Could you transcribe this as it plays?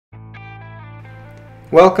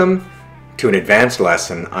Welcome to an advanced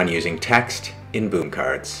lesson on using text in boom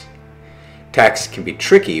cards. Text can be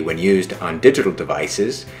tricky when used on digital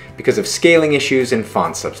devices because of scaling issues and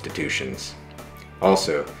font substitutions.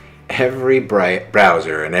 Also, every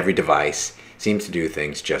browser and every device seems to do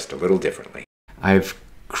things just a little differently. I've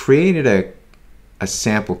created a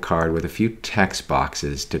sample card with a few text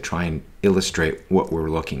boxes to try and illustrate what we're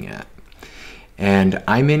looking at. And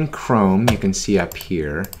I'm in Chrome, you can see up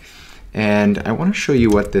here. And I want to show you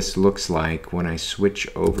what this looks like when I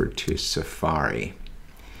switch over to Safari.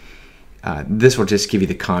 This will just give you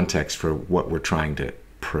the context for what we're trying to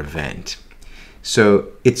prevent.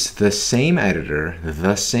 So it's the same editor,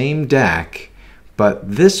 the same deck,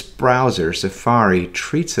 but this browser, Safari,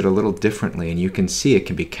 treats it a little differently, and you can see it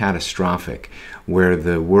can be catastrophic, where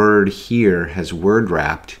the word here has word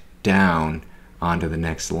wrapped down onto the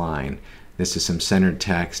next line. This is some centered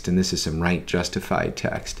text, and this is some right justified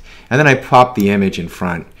text. And then I popped the image in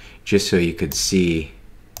front just so you could see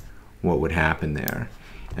what would happen there.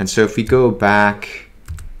 And so if we go back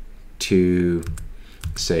to,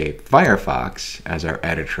 say, Firefox as our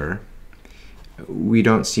editor, we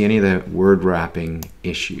don't see any of the word wrapping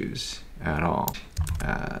issues at all.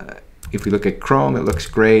 If we look at Chrome, it looks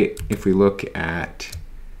great. If we look at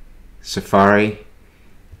Safari,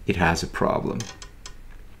 it has a problem.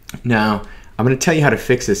 Now, I'm going to tell you how to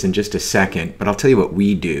fix this in just a second, but I'll tell you what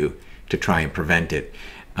we do to try and prevent it.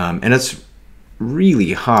 And it's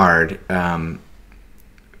really hard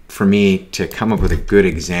for me to come up with a good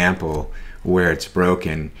example where it's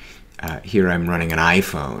broken. Here I'm running an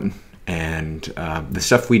iPhone, and the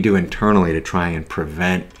stuff we do internally to try and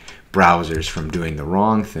prevent browsers from doing the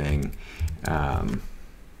wrong thing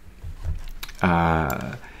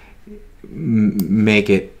make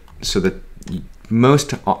it so that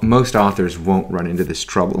most authors won't run into this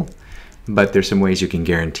trouble, but there's some ways you can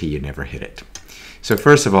guarantee you never hit it. So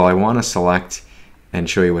first of all, I want to select and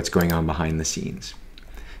show you what's going on behind the scenes.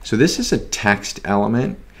 So this is a text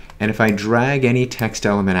element, and if I drag any text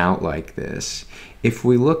element out like this, if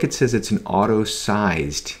we look, it says it's an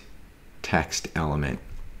auto-sized text element,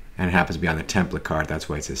 and it happens to be on the template card. That's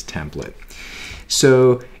why it says template.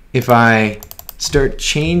 So if I start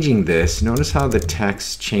changing this, notice how the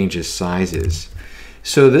text changes sizes.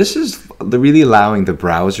 So this is really allowing the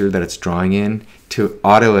browser that it's drawing in to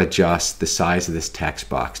auto-adjust the size of this text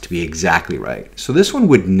box to be exactly right. So this one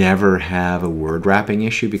would never have a word wrapping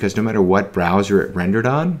issue because no matter what browser it rendered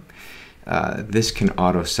on, this can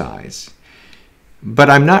auto-size. But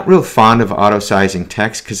I'm not real fond of auto-sizing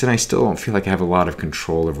text because then I still don't feel like I have a lot of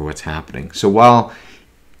control over what's happening. So while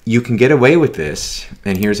you can get away with this,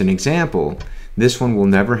 and here's an example, this one will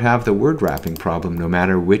never have the word wrapping problem no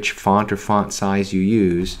matter which font or font size you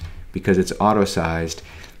use because it's auto-sized.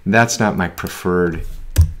 That's not my preferred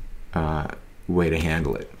way to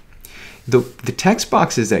handle it. The text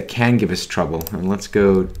boxes that can give us trouble, and let's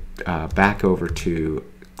go back over to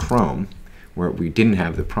Chrome where we didn't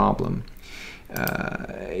have the problem,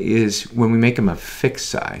 is when we make them a fixed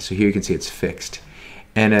size. So here you can see it's fixed.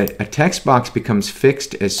 And a text box becomes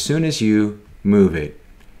fixed as soon as you move it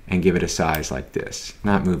and give it a size like this.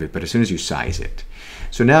 Not move it, but as soon as you size it.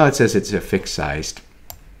 So now it says it's a fixed sized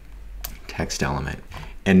text element.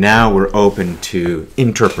 And now we're open to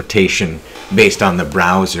interpretation based on the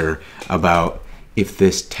browser about if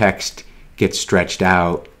this text gets stretched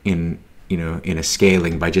out in a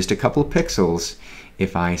scaling by just a couple of pixels.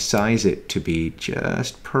 If I size it to be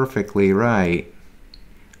just perfectly right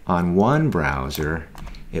on one browser,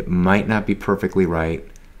 it might not be perfectly right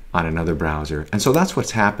on another browser. And so that's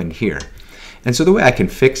what's happened here. And so the way I can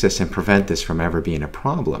fix this and prevent this from ever being a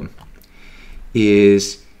problem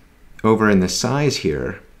is over in the size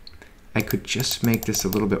here, I could just make this a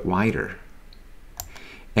little bit wider.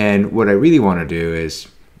 And what I really want to do is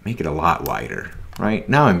make it a lot wider. Right?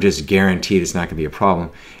 Now I'm just guaranteed it's not going to be a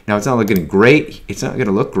problem. Now it's not looking great. It's not going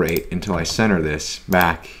to look great until I center this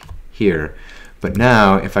back here. But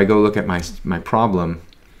now if I go look at my problem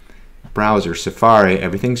browser, Safari,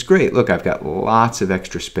 everything's great. Look, I've got lots of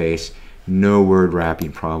extra space. No word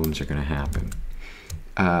wrapping problems are going to happen.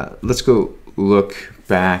 Let's go look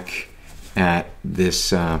back at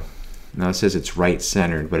this. Now it says it's right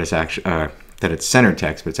centered, but it's actually that it's center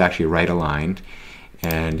text, but it's actually right aligned.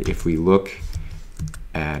 And if we look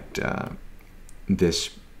at this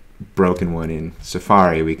broken one in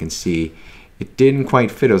Safari, we can see it didn't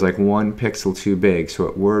quite fit. It was like 1 pixel too big, so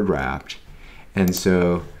it word wrapped. And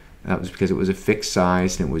so that was because it was a fixed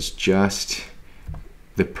size and it was just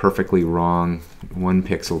the perfectly wrong 1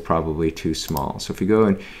 pixel, probably too small. So if we go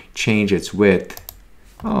and change its width,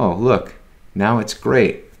 oh look, now it's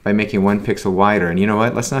great by making 1 pixel wider. And you know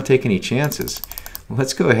what? Let's not take any chances.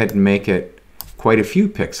 let's go ahead and make it quite a few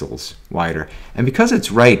pixels wider. And because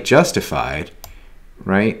it's right justified,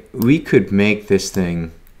 right, we could make this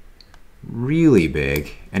thing really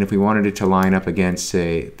big. And if we wanted it to line up against,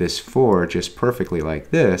 say, this 4 just perfectly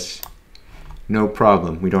like this, no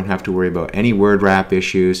problem. We don't have to worry about any word wrap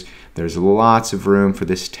issues. There's lots of room for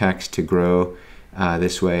this text to grow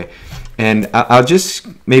this way. And I'll just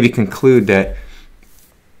maybe conclude that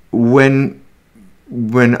when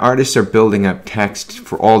artists are building up text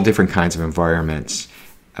for all different kinds of environments,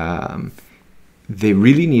 they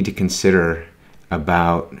really need to consider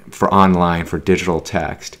about, for online, for digital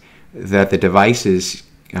text, that the devices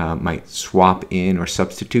might swap in or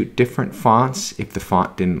substitute different fonts if the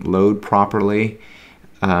font didn't load properly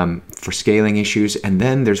for scaling issues. And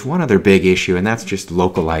then there's one other big issue, and that's just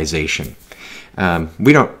localization.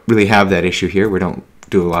 We don't really have that issue here. We don't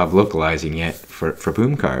do a lot of localizing yet for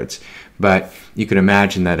boom cards. But you can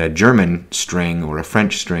imagine that a German string or a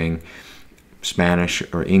French string, Spanish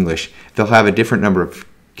or English, they'll have a different number of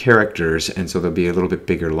characters, and so they'll be a little bit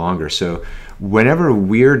bigger, longer. So whenever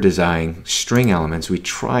we're designing string elements, we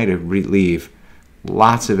try to leave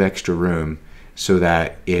lots of extra room so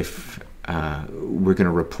that if we're going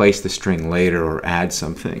to replace the string later or add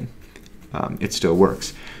something, it still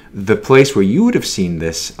works. The place where you would have seen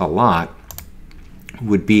this a lot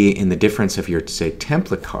would be in the difference of your, say,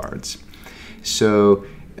 template cards. So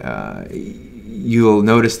you'll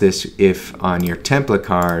notice this if on your template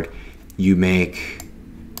card you make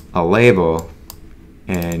a label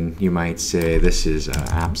and you might say this is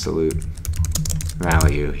absolute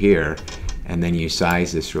value here, and then you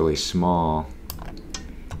size this really small,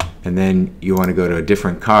 and then you want to go to a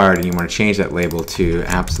different card and you want to change that label to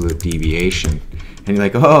absolute deviation, and you're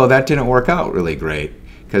like, oh, that didn't work out really great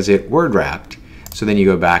because it word wrapped. So then you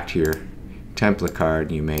go back to your template card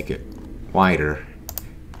and you make it wider,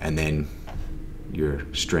 and then your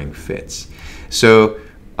string fits. So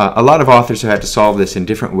a lot of authors have had to solve this in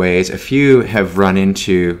different ways. A few have run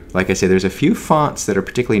into, like I say, there's a few fonts that are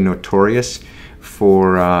particularly notorious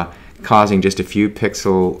for causing just a few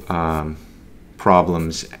pixel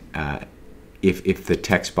problems if the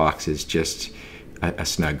text box is just a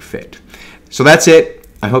snug fit. So that's it.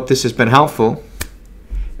 I hope this has been helpful.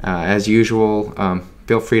 As usual,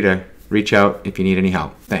 feel free to reach out if you need any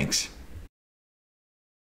help. Thanks.